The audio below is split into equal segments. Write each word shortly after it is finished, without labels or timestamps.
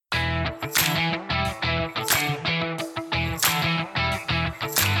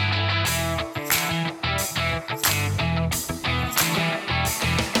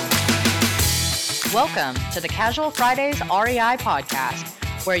Welcome to the Casual Fridays REI podcast,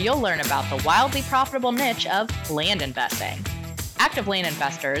 where you'll learn about the wildly profitable niche of land investing. Active land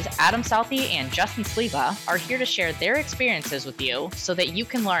investors Adam Southey and Justin Sleva are here to share their experiences with you so that you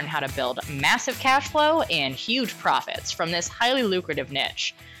can learn how to build massive cash flow and huge profits from this highly lucrative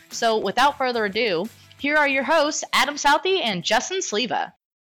niche. So without further ado, here are your hosts, Adam Southey and Justin Sleva.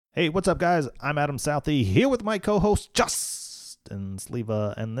 Hey, what's up, guys? I'm Adam Southey here with my co-host, Justin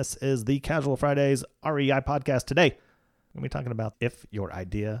Sleva, and this is the Casual Fridays REI podcast. Today, we're going to be talking about if your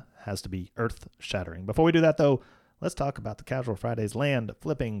idea has to be earth-shattering. Before we do that, though, let's talk about the Casual Fridays land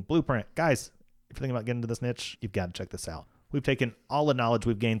flipping blueprint. Guys, if you're thinking about getting into this niche, you've got to check this out. We've taken all the knowledge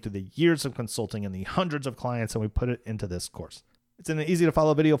we've gained through the years of consulting and the hundreds of clients, and we put it into this course. It's in an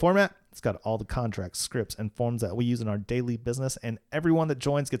easy-to-follow video format. It's got all the contracts, scripts, and forms that we use in our daily business, and everyone that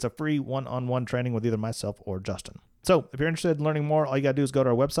joins gets a free one-on-one training with either myself or Justin. So if you're interested in learning more, all you got to do is go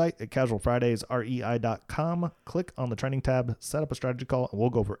to our website at casualfridaysrei.com, click on the training tab, set up a strategy call, and we'll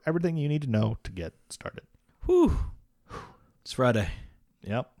go over everything you need to know to get started. Whew. It's Friday.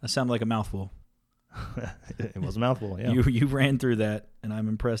 Yep. That sounded like a mouthful. It was a mouthful, yeah. You ran through that, and I'm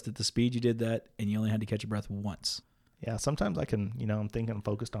impressed at the speed you did that, and you only had to catch your breath once. Yeah, sometimes I can, I'm thinking I'm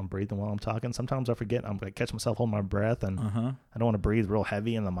focused on breathing while I'm talking. Sometimes I forget. I'm going to catch myself holding my breath, and I don't want to breathe real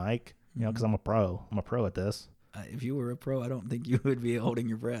heavy in the mic, because I'm a pro. I'm a pro at this. If you were a pro, I don't think you would be holding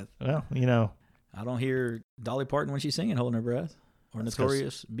your breath. Well, I don't hear Dolly Parton when she's singing holding her breath, or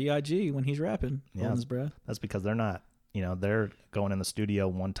Notorious B.I.G. when he's rapping holding his breath. That's because they're not. They're going in the studio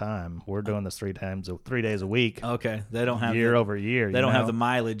one time. We're doing this 3 days a week. Okay, they don't have year over year. They don't have the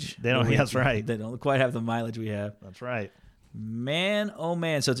mileage. They don't. That's right. They don't quite have the mileage we have. That's right. Man, oh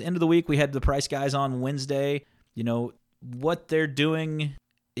man. So it's end of the week. We had the price guys on Wednesday. What they're doing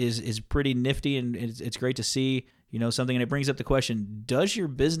is pretty nifty, and it's great to see. Something, and it brings up the question: does your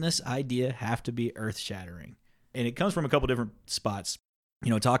business idea have to be earth shattering? And it comes from a couple different spots.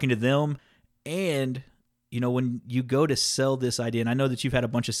 Talking to them and. When you go to sell this idea, and I know that you've had a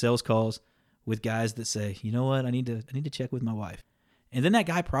bunch of sales calls with guys that say, you know what, I need to check with my wife. And then that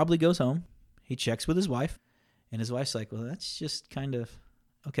guy probably goes home, he checks with his wife, and his wife's like, well, that's just kind of,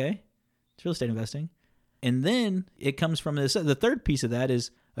 okay, it's real estate investing. And then it comes from this, the third piece of that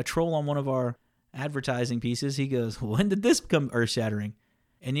is a troll on one of our advertising pieces. He goes, when did this become earth-shattering?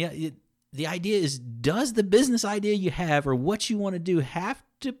 And yeah, the idea is, does the business idea you have or what you want to do have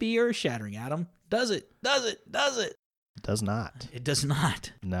to be earth-shattering, Adam? Does it? It does not. It does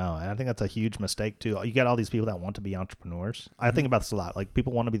not. No, and I think that's a huge mistake, too. You got all these people that want to be entrepreneurs. I think about this a lot. Like,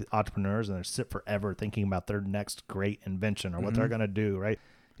 people want to be entrepreneurs, and they sit forever thinking about their next great invention or what they're going to do, right?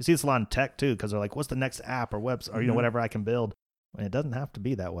 You see this a lot in tech, too, because they're like, what's the next app or website or, whatever I can build. And it doesn't have to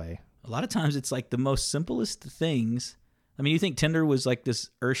be that way. A lot of times it's like the most simplest things. I mean, you think Tinder was like this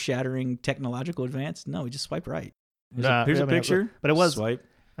earth-shattering technological advance? No, we just swipe right. Here's a picture. But it was. Swipe.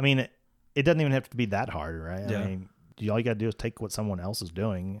 I mean, it doesn't even have to be that hard, right? Yeah. I mean, all you got to do is take what someone else is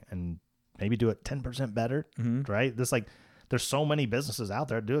doing and maybe do it 10% better, right? There's so many businesses out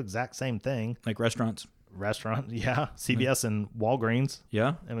there that do the exact same thing. Like restaurants. Yeah. CVS and Walgreens.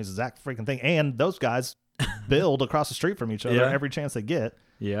 Yeah. I mean, it's the exact freaking thing. And those guys build across the street from each other every chance they get.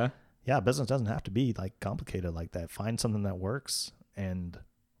 Yeah. Yeah, business doesn't have to be like complicated like that. Find something that works and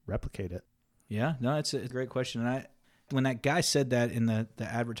replicate it. Yeah. No, it's a great question. And when that guy said that in the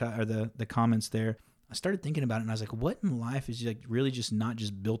comments there, I started thinking about it, and I was like, what in life is like really just not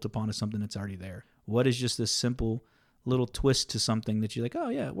just built upon something that's already there? What is just this simple little twist to something that you're like, oh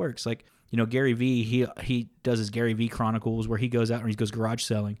yeah, it works? Like, Gary Vee, he does his Gary Vee Chronicles where he goes out and he goes garage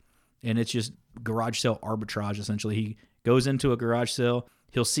selling, and it's just garage sale arbitrage essentially. He goes into a garage sale,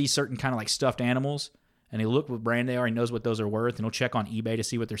 he'll see certain kind of like stuffed animals, and he'll look what brand they are, he knows what those are worth, and he'll check on eBay to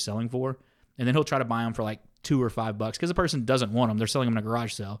see what they're selling for. And then he'll try to buy them for like $2 or $5 because the person doesn't want them. They're selling them in a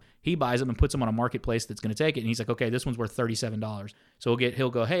garage sale. He buys them and puts them on a marketplace that's going to take it. And he's like, okay, this one's worth $37. So he'll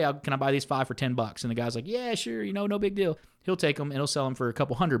go, hey, can I buy these 5 for $10? And the guy's like, yeah, sure. No big deal. He'll take them and he'll sell them for a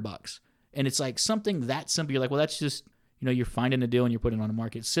couple $100. And it's like something that simple. You're like, well, that's just, you're finding a deal and you're putting it on the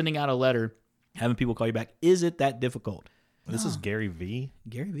market, sending out a letter, having people call you back. Is it that difficult? This is Gary Vee.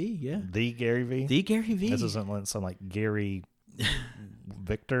 Gary Vee, yeah. The Gary Vee. The Gary Vee. This isn't some like Gary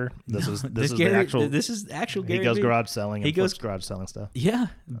Victor. This is Gary, the actual. This is actual Gary. He goes Vee. garage selling. He goes garage selling stuff. Yeah,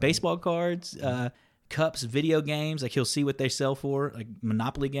 baseball cards, cups, video games. Like he'll see what they sell for, like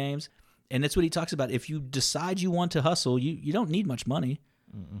Monopoly games, and that's what he talks about. If you decide you want to hustle, you don't need much money.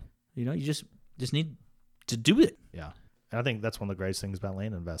 You just need to do it. Yeah. And I think that's one of the greatest things about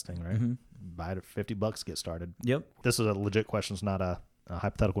land investing, right? Buy it at $50, get started. Yep. This is a legit question. It's not a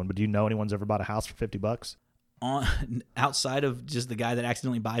hypothetical one, but do you know anyone's ever bought a house for $50? Outside of just the guy that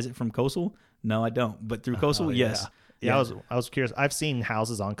accidentally buys it from Coastal, No, I don't. But through Coastal, yes. Yeah, I was curious. I've seen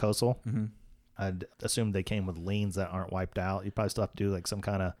houses on Coastal. Mm-hmm. I'd assume they came with liens that aren't wiped out. You probably still have to do like some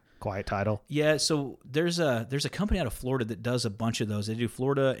kind of quiet title. Yeah, so there's a company out of Florida that does a bunch of those. They do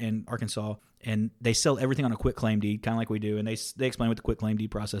Florida and Arkansas, and they sell everything on a quick claim deed, kind of like we do. And they explain what the quick claim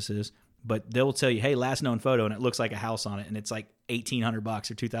deed process is. But they'll tell you, hey, last known photo, and it looks like a house on it, and it's like $1,800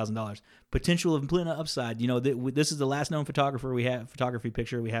 or $2,000. Potential of plenty of upside. You know, this is the last known photography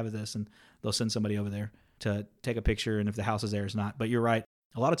picture we have of this, and they'll send somebody over there to take a picture, and if the house is there, it's not. But you're right.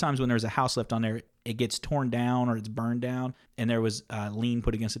 A lot of times when there's a house left on there, it gets torn down or it's burned down, and there was a lien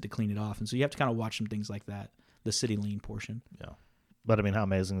put against it to clean it off. And so you have to kind of watch some things like that, the city lien portion. Yeah. But I mean, how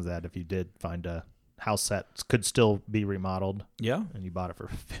amazing is that if you did find a house that could still be remodeled? Yeah. And you bought it for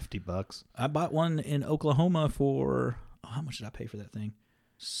 $50. I bought one in Oklahoma for, how much did I pay for that thing?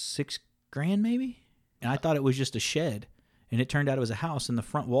 $6,000 maybe? And I thought it was just a shed, and it turned out it was a house, and the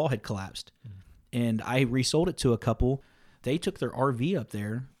front wall had collapsed. And I resold it to a couple. They took their RV up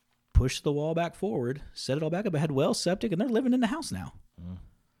there, pushed the wall back forward, set it all back up. It had well septic, and they're living in the house now.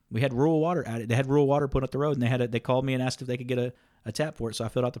 We had rural water at it. They had rural water put up the road, and they called me and asked if they could get a tap for it. So I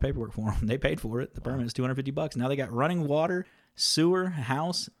filled out the paperwork for them. They paid for it. The permit is $250. Now they got running water, sewer,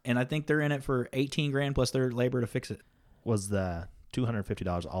 house, and I think they're in it for $18,000 plus their labor to fix it. Was the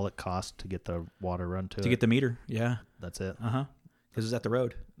 $250 all it cost to get the water run to it? To get the meter, yeah. That's it. Because it's at the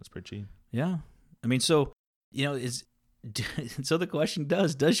road. That's pretty cheap. Yeah, I mean, so so the question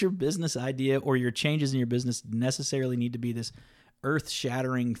does your business idea or your changes in your business necessarily need to be this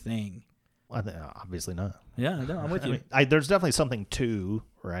earth-shattering thing? Well, obviously not. Yeah, no, I'm with you. I mean, there's definitely something to,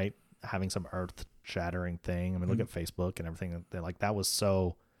 right, having some earth-shattering thing. I mean, look at Facebook and everything. That was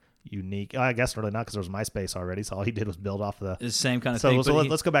so unique. I guess really not, because there was MySpace already, so all he did was build off the same kind of thing. So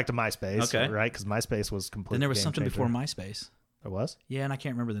let's go back to MySpace, okay, right? Because MySpace was completely. Then there was something before MySpace. There was? Yeah, and I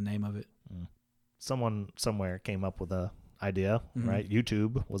can't remember the name of it. Someone somewhere came up with a idea, right?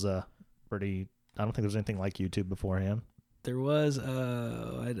 YouTube was a pretty. I don't think there was anything like YouTube beforehand. There was. I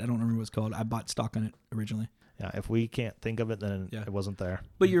don't remember what it's called. I bought stock on it originally. Yeah, if we can't think of it, then it wasn't there.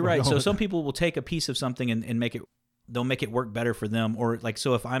 But you're right. So some people will take a piece of something and make it. They'll make it work better for them. Or like,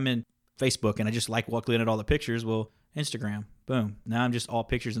 so if I'm in Facebook and I just like looking at all the pictures, well, Instagram, boom. Now I'm just all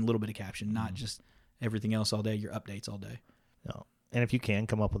pictures and a little bit of caption, not just everything else all day. Your updates all day. No. And if you can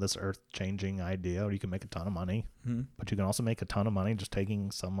come up with this earth-changing idea, or you can make a ton of money, but you can also make a ton of money just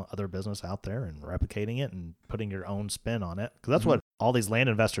taking some other business out there and replicating it and putting your own spin on it. Because that's what all these land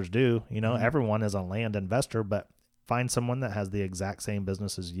investors do. You know, everyone is a land investor, but find someone that has the exact same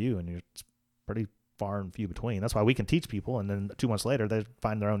business as you, and it's pretty far and few between. That's why we can teach people, and then 2 months later, they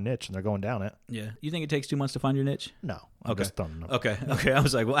find their own niche, and they're going down it. Yeah. You think it takes 2 months to find your niche? No. I'm just throwing them. Okay. I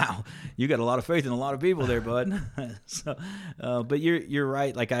was like, wow, you got a lot of faith in a lot of people there, bud. So, but you're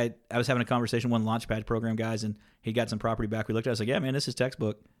right. Like I was having a conversation with one Launchpad program guys, and he got some property back. We looked at it. I was like, yeah, man, this is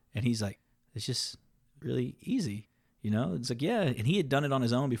textbook. And he's like, it's just really easy. You know, it's like, yeah. And he had done it on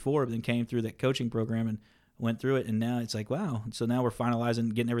his own before, but then came through that coaching program and went through it. And now it's like, wow. So now we're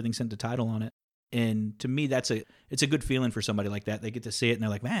finalizing, getting everything sent to title on it. And to me, it's a good feeling for somebody like that. They get to see it, and they're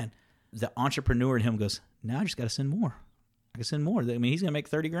like, man, the entrepreneur in him goes, now I just got to send more. I can send more. I mean, he's going to make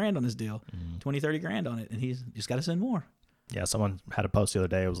 $30,000 on this deal, $20,000-$30,000 on it, and he's just got to send more. Yeah, someone had a post the other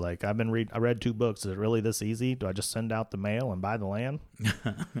day. It was like, I read 2 books. Is it really this easy? Do I just send out the mail and buy the land?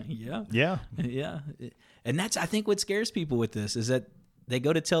 Yeah. And that's, I think, what scares people with this is that they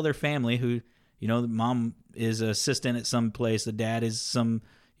go to tell their family who, you know, the mom is an assistant at some place, the dad is some,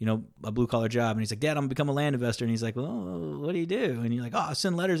 you know, a blue collar job. And he's like, Dad, I'm going to become a land investor. And he's like, well, what do you do? And you're like, oh, I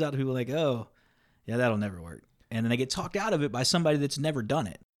send letters out to people like, oh, yeah, that'll never work. And then they get talked out of it by somebody that's never done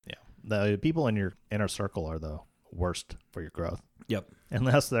it. Yeah. The people in your inner circle are the worst for your growth. Yep.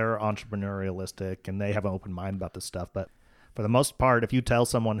 Unless they're entrepreneurialistic and they have an open mind about this stuff. But for the most part, if you tell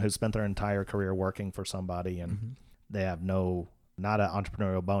someone who's spent their entire career working for somebody and they have not an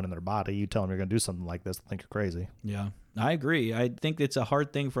entrepreneurial bone in their body, you tell them you're going to do something like this, they think you're crazy. Yeah, I agree. I think it's a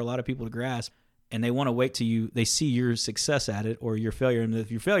hard thing for a lot of people to grasp, and they want to wait till they see your success at it or your failure. And if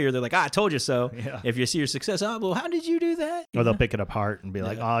your failure, they're like, I told you so. Yeah. If you see your success, oh, well, how did you do that? Or they'll pick it apart and be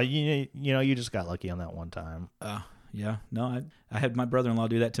like, oh, you know, you just got lucky on that one time. Yeah. No, I had my brother-in-law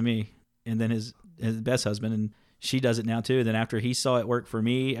do that to me, and then his best husband, and she does it now too. And then after he saw it work for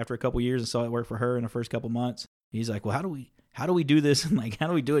me after a couple years and saw it work for her in the first couple months, he's like, well, how do we do this? And like, how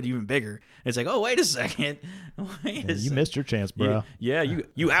do we do it even bigger? And it's like, oh, wait a second. You missed your chance, bro.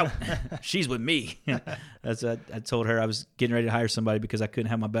 You out. She's with me. That's I told her I was getting ready to hire somebody because I couldn't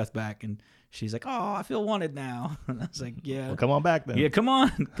have my Beth back. And she's like, oh, I feel wanted now. And I was like, yeah. Well, come on back then. Yeah, come on.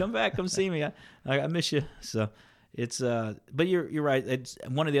 Come back. Come see me. I miss you. So, It's but you're right. It's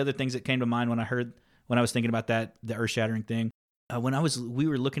one of the other things that came to mind when I was thinking about that, the earth-shattering thing. We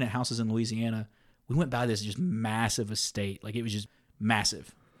were looking at houses in Louisiana. We went by this just massive estate. Like, it was just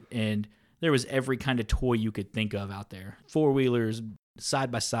massive. And there was every kind of toy you could think of out there. 4-wheelers,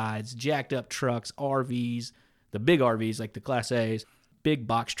 side-by-sides, jacked up trucks, RVs, the big RVs like the Class A's, big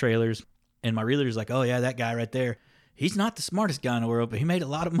box trailers. And my realtor's like, oh, yeah, that guy right there, he's not the smartest guy in the world, but he made a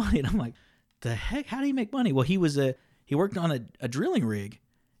lot of money. And I'm like, the heck? How did he make money? Well, he worked on a drilling rig,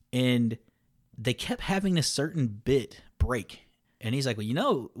 and they kept having this certain bit break. And he's like, well, you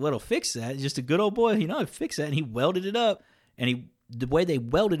know what'll fix that? Just a good old boy, it'll fix that. And he welded it up, and the way they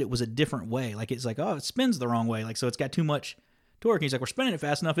welded it was a different way. Like, it's like, oh, it spins the wrong way. Like, so it's got too much torque. And he's like, we're spinning it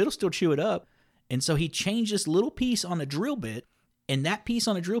fast enough, it'll still chew it up. And so he changed this little piece on a drill bit, and that piece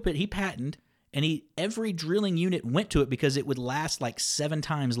on a drill bit he patented, and every drilling unit went to it because it would last like 7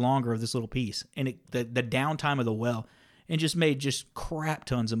 times longer of this little piece. And the downtime of the well, and just made crap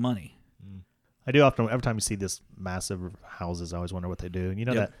tons of money. I do often, every time you see this massive houses, I always wonder what they do. You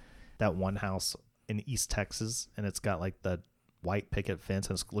know, Yep. that one house in East Texas, and it's got like the white picket fence,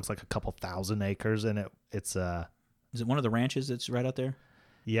 and it looks like a couple thousand acres, and it's Is it one of the ranches that's right out there?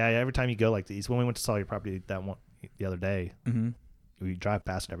 yeah, every time you go like these, when we went to sell your property that one the other day, Mm-hmm. we drive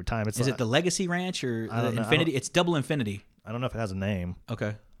past it every time. Is it the Legacy Ranch or I don't know. Infinity? It's Double Infinity. I don't know if it has a name.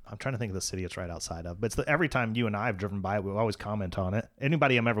 Okay. I'm trying to think of the city it's right outside of, but every time you and I have driven by it, we always comment on it.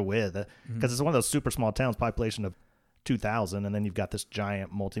 Anybody I'm ever with, because it's one of those super small towns, population of 2,000, and then you've got this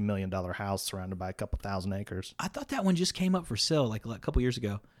giant multi-million-dollar house surrounded by a couple thousand acres. I thought that one just came up for sale like a couple years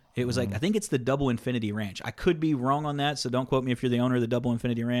ago. It was like, I think it's the Double Infinity Ranch. I could be wrong on that, so don't quote me if you're the owner of the Double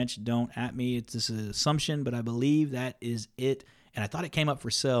Infinity Ranch. Don't at me. It's just an assumption, but I believe that is it. And I thought it came up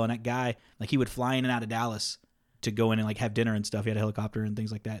for sale, and that guy, like, he would fly in and out of Dallas to go in and like have dinner and stuff. He had a helicopter and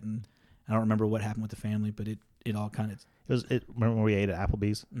things like that, and I don't remember what happened with the family, but it all kind of... Remember when we ate at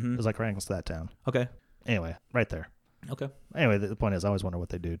Applebee's? Mhm. It was like right next to that town. Okay. Anyway, right there. Okay. Anyway, the point is, I always wonder what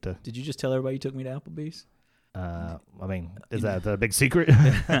they do to. Did you just tell everybody you took me to Applebee's? I mean, is that a big secret?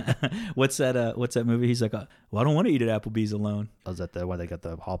 What's that movie? He's like, well, I don't want to eat at Applebee's alone. Was that the one they got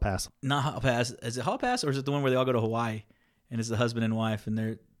the hall pass? Not Hall Pass. Is it Hall Pass, or is it the one where they all go to Hawaii and it's the husband and wife and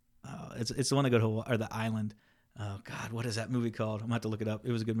they're it's the one that go to Hawaii, or the island. Oh God, what is that movie called? I'm gonna have to look it up.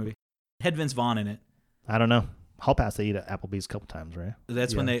 It was a good movie. Had Vince Vaughn in it. I don't know. Hall pass they eat at Applebee's a couple times, right?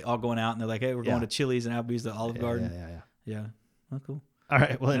 That's when Yeah. they all going out and they're like, hey, we're going to Chili's and Applebee's, the Olive Garden. Yeah. Yeah. Oh, cool. All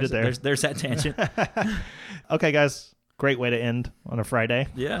right, we'll end it there. There's that tangent. Okay, guys. Great way to end on a Friday.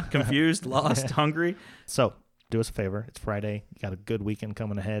 Yeah. Confused, lost, hungry. So do us a favor. It's Friday. You got a good weekend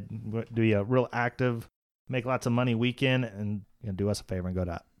coming ahead. Do you a real active, make lots of money weekend, and do us a favor and go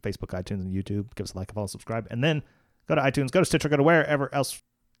to Facebook, iTunes, and YouTube. Give us a like, a follow, subscribe, and then go to iTunes, go to Stitcher, go to wherever else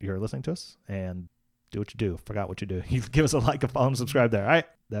you're listening to us, and do what you do. Forgot what you do. You give us a like, a follow, and subscribe there. All right.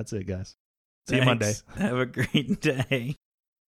 That's it, guys. See you Monday. Have a great day.